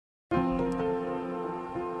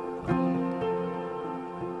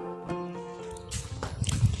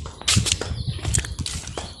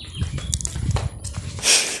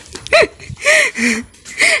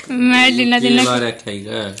Maddie ना दिन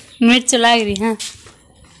मिर्च लाग रही है।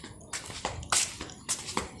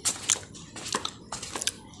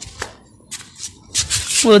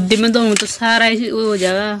 ओदी में दूँ तो सारा वो हो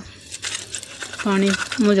जाएगा पानी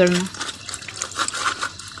मुझड़ना।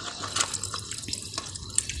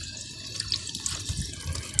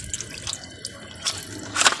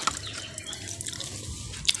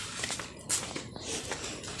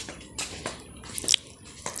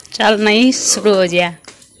 चल नहीं शुरू हो गया।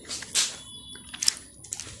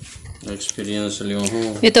 एक्सपीरियंस लियो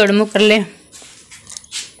हूँ ये तोड़ मुँह कर ले।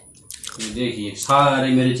 देखिए सारे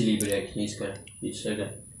मेरे चिली पे रखे इसका इसका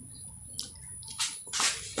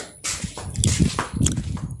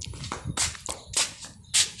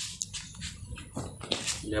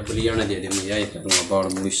या बिरयानी दे दे मैं यही करूँगा बाड़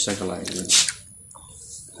मुझसे खिलाएंगे।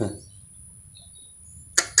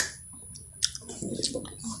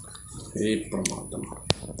 हे परमात्मा,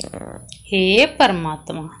 हे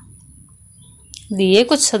परमात्मा दिए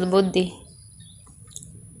कुछ सद्बुद्धि।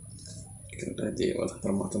 देवा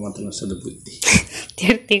परमात्मा तो सद्बुद्धि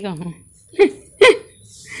तीर्थी कहूँ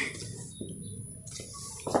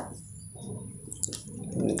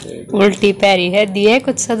उल्टी पैरी है दिए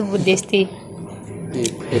कुछ सद्बुद्धि थी।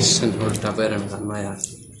 फैशन उल्टा पैरन करना यार,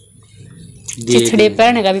 चिथड़े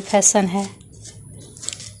पहनने का भी फैशन है।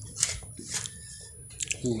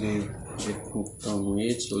 देखो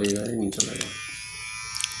ये चलेगा या नहीं चलेगा।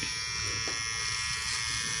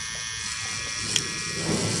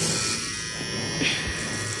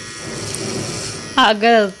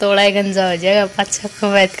 अगर तोड़ा गंजा हो जाएगा पाछा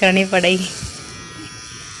कवायद करनी पड़ेगी।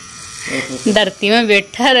 धरती में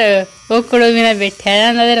बैठा रहो ओकड़ो भी ना बैठा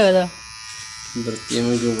है ना तेरे बताओ। धरती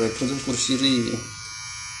में जो बैठो तो कुर्सी रही है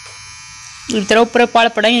तेरा ऊपर पाल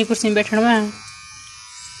पड़ेंगे कुर्सी में बैठने में।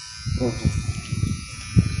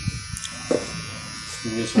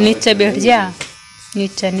 नीचे बैठ जा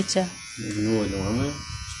नीचे नीचे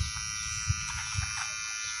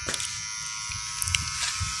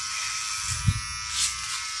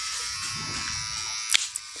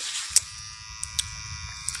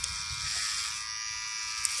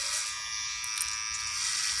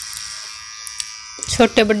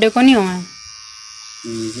छोटे बड़े को नहीं हुआ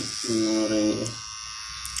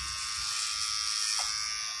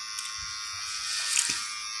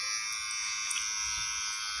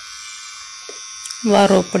वाह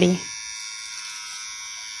रोपड़ी।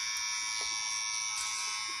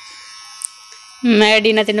 मैं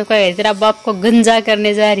डी ना तेन कहे तेरा बाप को गंजा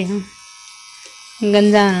करने जा रही हूँ।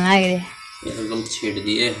 गंजा ना लग रहा एकदम छेड़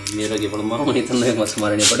दिए मेरा के बड़ मारो नहीं तो नहीं मत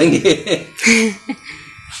मारने पड़ेंगे।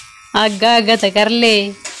 आगा आगा तो कर ले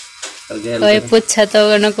कोई पूछा तो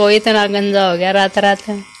न कोई तो ना गंजा हो गया रात रात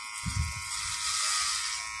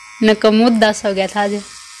न को मुद्दा हो गया था आज।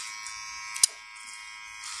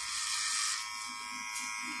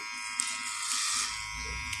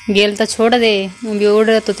 गेल तो छोड़ दे भी उड़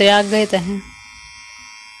रहे तो त्याग गए तो हैं।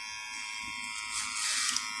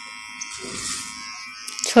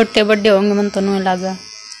 छोटे बड़े होंगे मन तो नहीं लगा।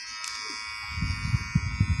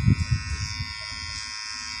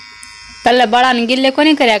 पहले बड़ा नहीं गिले को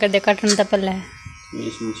नहीं करया कर दे कटन तो पहले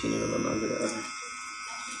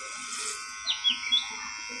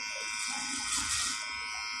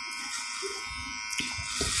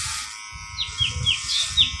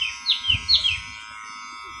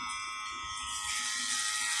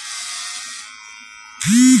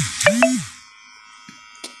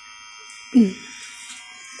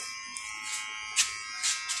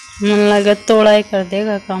मन लगा तोड़ा ही कर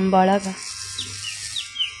देगा काम बाड़ा का।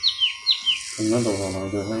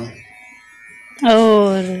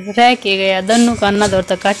 और रह के गया दोनों का अन्ना दौर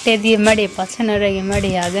तो काटे दिए मड़े पाछे न रह गए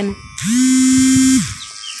मड़े आगे न।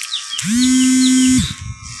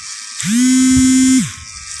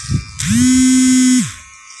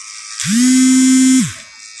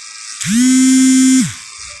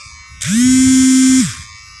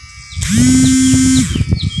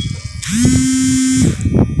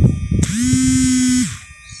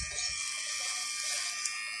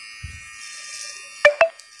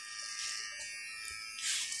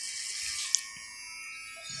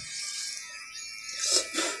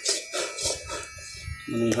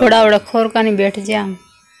 थोड़ा बड़ा खोर का नहीं बैठ जा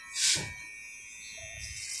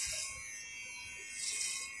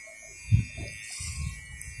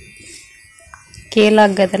के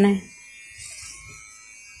लग गए तने।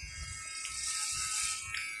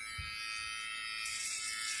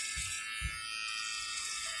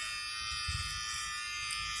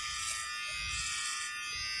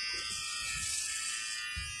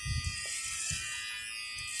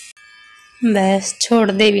 बस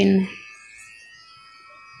छोड़ दे भी इन्हें।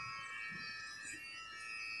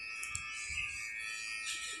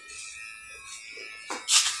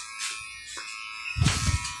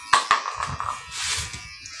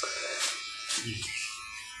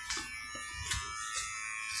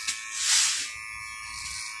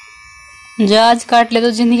 जो आज काट ले तो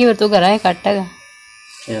जिंदगी भर तो घर आए काटेगा।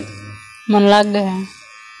 मन लग गया है।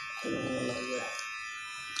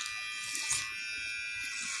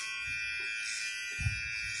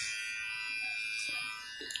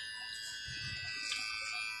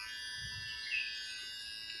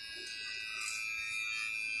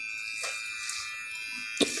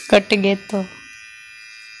 कट गए तो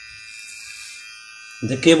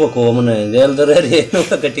देखे बको मने जेल दर रे नो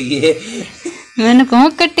कट गए। मैंने कहा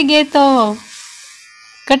कट गए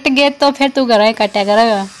तो फिर तू घर आए काटा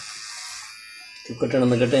करेगा। तू कटना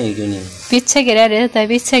में कटेंगे क्यों नहीं? पीछे के रह रहता है,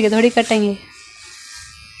 पीछे के थोड़ी कटेंगे।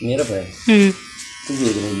 मेरा पे तू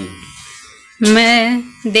देख रही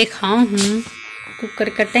मैं देखा हूँ कुकर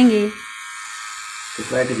कटेंगे। तो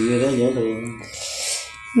काट दिए रह जाए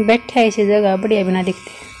तो बैठा है इसी जगह बढ़िया बिना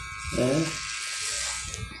दिखते।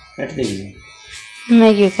 काट देगी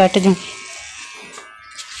मैं क्यों काट दूंगी?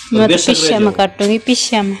 मैं तो पिस्या में काटूंगी।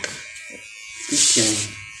 पिस्या में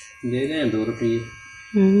दे रहे हैं 2 रुपये।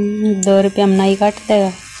 2 रुपया में नहीं काट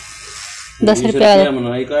देगा। 10 रुपया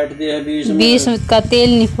नहीं काट दिया। 20 का तेल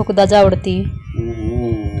नहीं फूकदा जा उड़ती।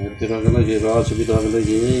 तेरा गला के रात भी तो अगले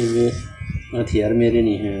ये हथियार मेरे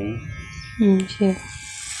नहीं है।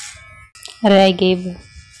 रह गई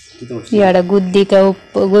यार गुद्दी का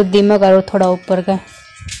गुद्दी में करो थोड़ा ऊपर का।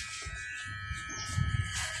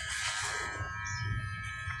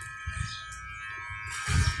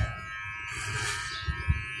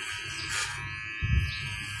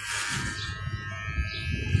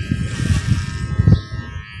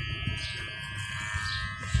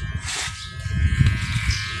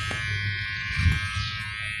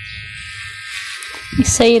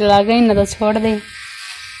 सही लगे ना तो छोड़ दे।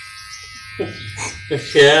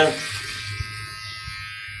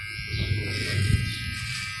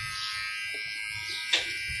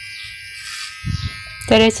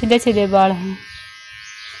 तेरे सीधे सीधे बाल हैं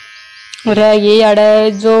और ये यार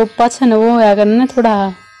जो पाछन वो होया करना ना थोड़ा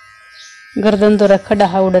गर्दन तो रख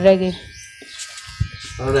डहा उड़ रहेगी।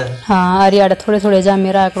 हाँ अरे यार थोड़े थोड़े जा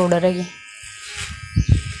मेरा आकर उड़ रहेगी।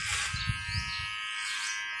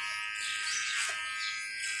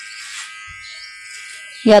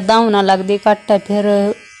 या दाऊ ना लग दी काटा फिर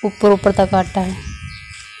ऊपर ऊपर तक काटा है।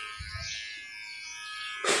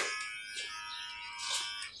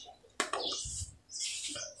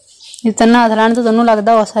 इतना हथरान तो दोनों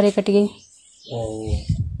लगता वो सारी कट गई।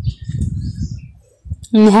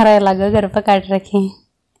 मेरा लगा घर पर काट रखे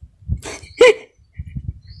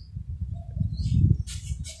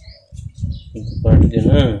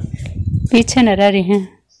पीछे न रह रही हैं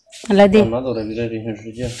लदी।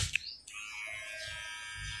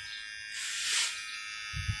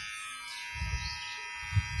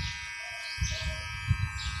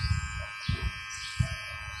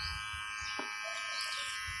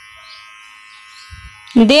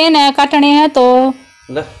 देन है काटने है तो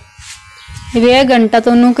वे घंटा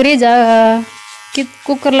तो नौकरी जा कि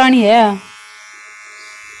कुकर लानी है।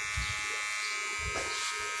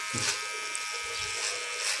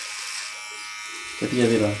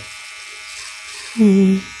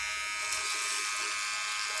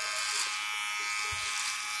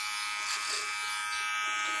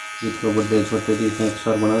 इसको बड़े छोटे की एक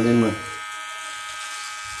सार बना देना।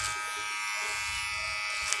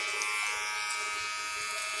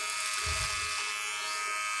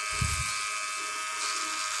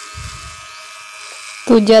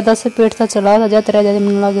 तू ज्यादा से पेट सा चला था जाते रह जाते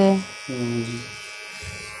मन लगे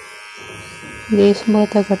देश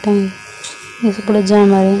बहुत है कटेंगे इस बड़े जा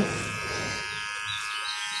मारे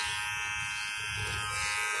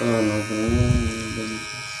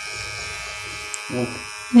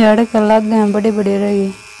यार का लग गए बड़े बड़े रहे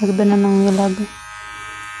एक दिन ना लग गए।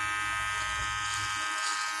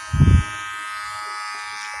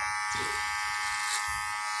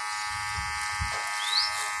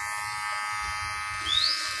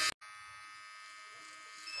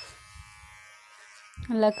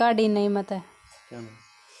 लकाड़ी नहीं मत है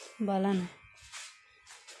बाला ने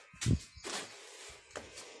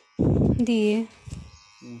दिए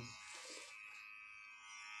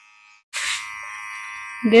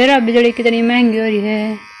देरा बिजली कितनी महंगी हो रही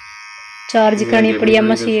है। चार्ज करनी पड़ी है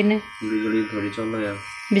मशीन। बिजली थोड़ी चल रहा है।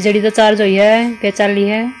 बिजली तो चार्ज हुई है पे चल रही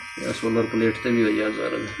है। सोलर प्लेट से भी हो जाए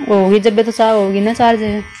होगी जब तो चार्ज होगी ना चार्ज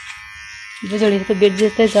है बिजली तो बिजली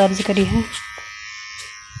से चार्ज करी है।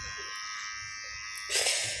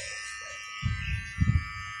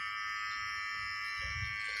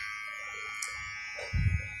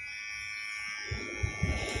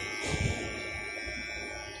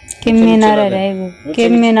 किम्मे ना रह रहे वो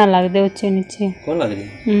किम्मे ना लग दे ऊंचे नीचे कौन लग रही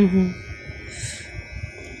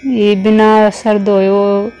ये बिना सर धोए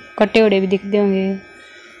वो कटे उड़े भी दिखते होंगे।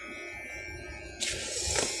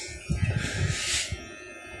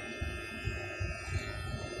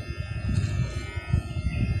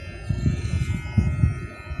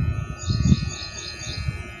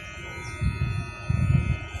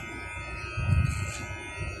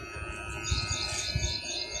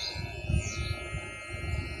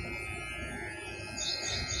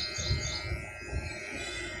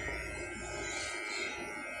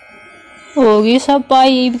 होगी सब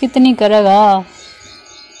पाई, कितनी करेगा।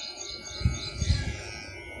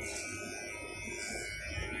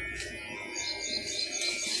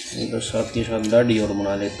 तो साथ के साथ दाढ़ी और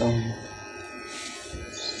बना लेता हूँ।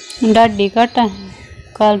 दाढ़ी काटा है,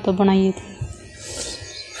 कल तो बनाई थी।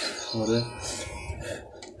 और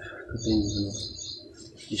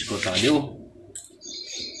इसको हटा दो।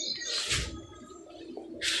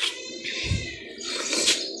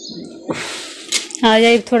 आ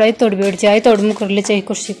जाए थोड़ा ही तोड़ बैठ जाए, तोड़ मुँह कर ले चाहिए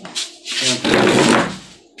कुर्सी पर।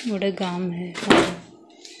 बड़े गांव है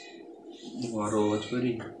रोज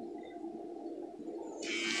करी।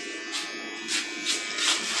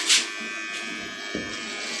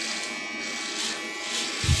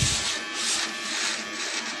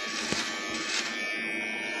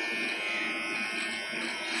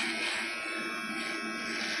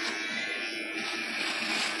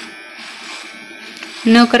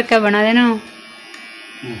 नो करके बना देना।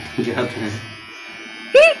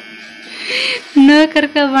 नो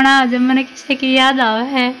करके बना, जब मैंने किसी की याद आवा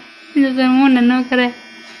है जब मुँह न करे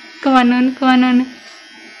कवानून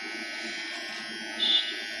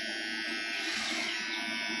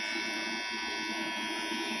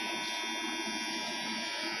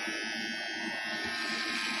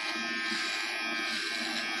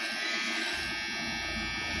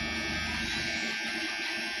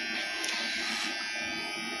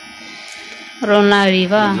रोना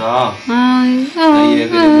रीवा।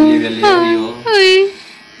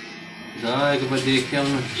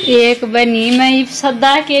 एक बनी, मैं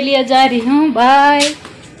सदा के लिए जा रही हूँ, बाय।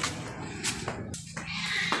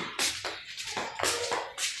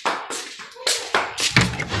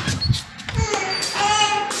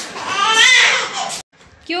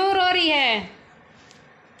 क्यों रो रही है?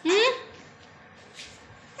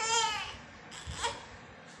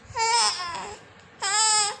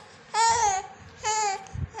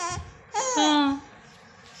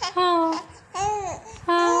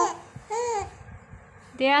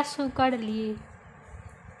 आंसू काढ़ लिए।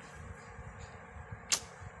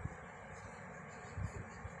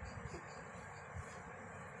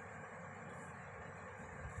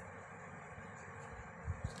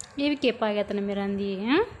 ये भी के पा गया तने मेरा दिए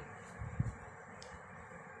हैं।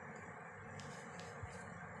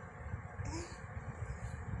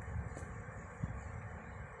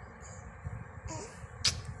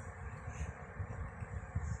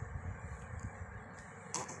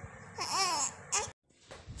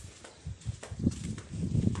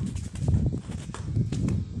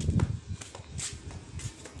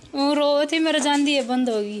 रो थी मेरा जान दी है, बंद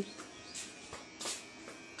होगी।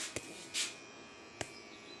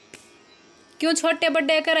 क्यों छोटे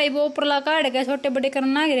बड़े कराई वो उपरला काट के छोटे बड़े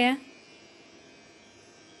करना गिरे हैं।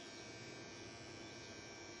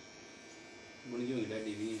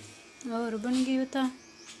 और बन गई बता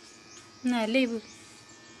ना ले वो।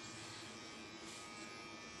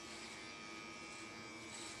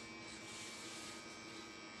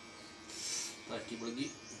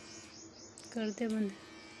 करते बंद।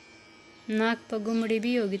 नाक पर गुमड़ी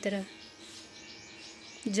भी होगी तरह,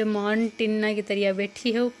 जमान टिन्ना की तरह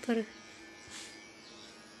बैठी है ऊपर।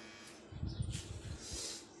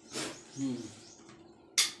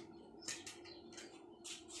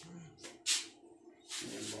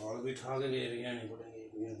 बाल भी ठा के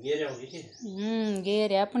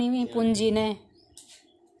गेर है अपनी भी पूंजी ने। ये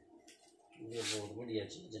बहुत बढ़िया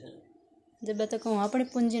चीज है। जब तक कहूँ अपनी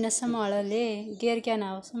पूंजी ने संभाल ले, गेर क्या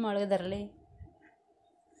ना संभाल के धर ले।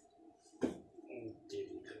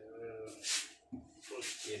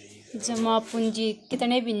 जमा पूंजी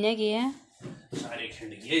कितने बिन्ने की है, सारे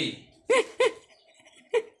खंड गए।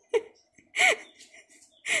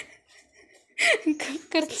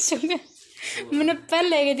 कर चुके मैंने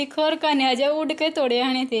पहले गई थी खोर का नहीं आ जाए उड़ के तोड़े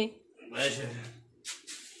आने थे।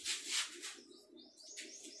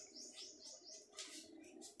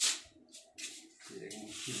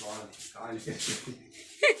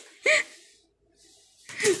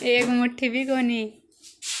 एक मुट्ठी भी कोनी।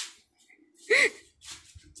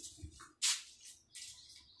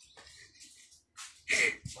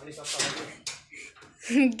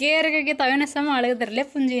 गेर के किताबें ने संभाल के धर ले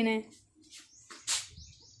पूंजी ने।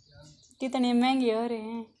 कितने महंगे हो रहे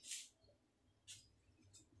हैं।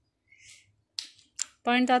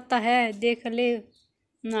 पानी तो आता है देख ले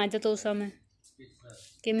ना जा तो समय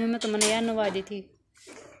कि मैं तो मैंने यार नवा दी थी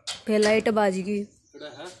फिर लाइट बाज गई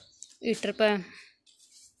हीटर पे।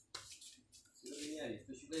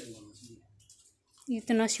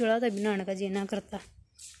 इतना शिड़ा था बनाने का जी ना करता।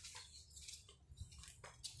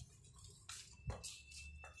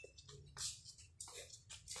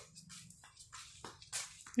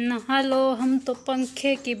 नहा लो हम तो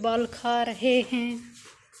पंखे की बाल खा रहे हैं।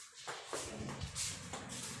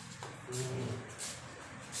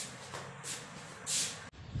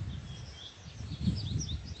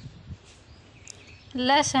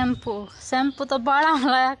 ले शैम्पू शैम्पू तो बाड़ा में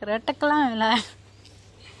लाया कर, टकला में लाया।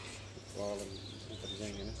 बाल उतर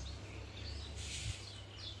जाएंगे ना,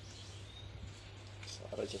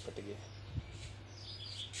 सारा चिपट गया।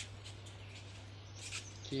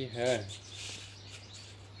 की है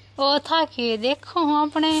ओ था कि देखो हम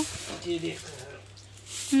अपने जी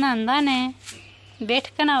देखो नंदा ने बैठ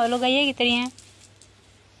कर ना लोग ये की तरह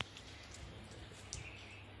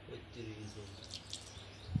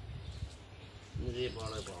मुझे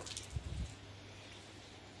बाल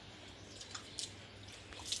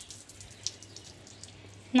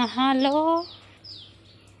नहा लो।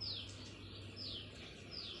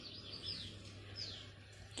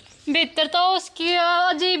 भीतर तो उसकी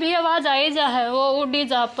अजीब ही आवाज आई जा है, वो उड़ी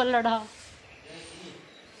जा पर लड़ा,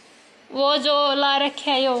 वो जो ला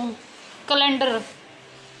रखे है यो कैलेंडर।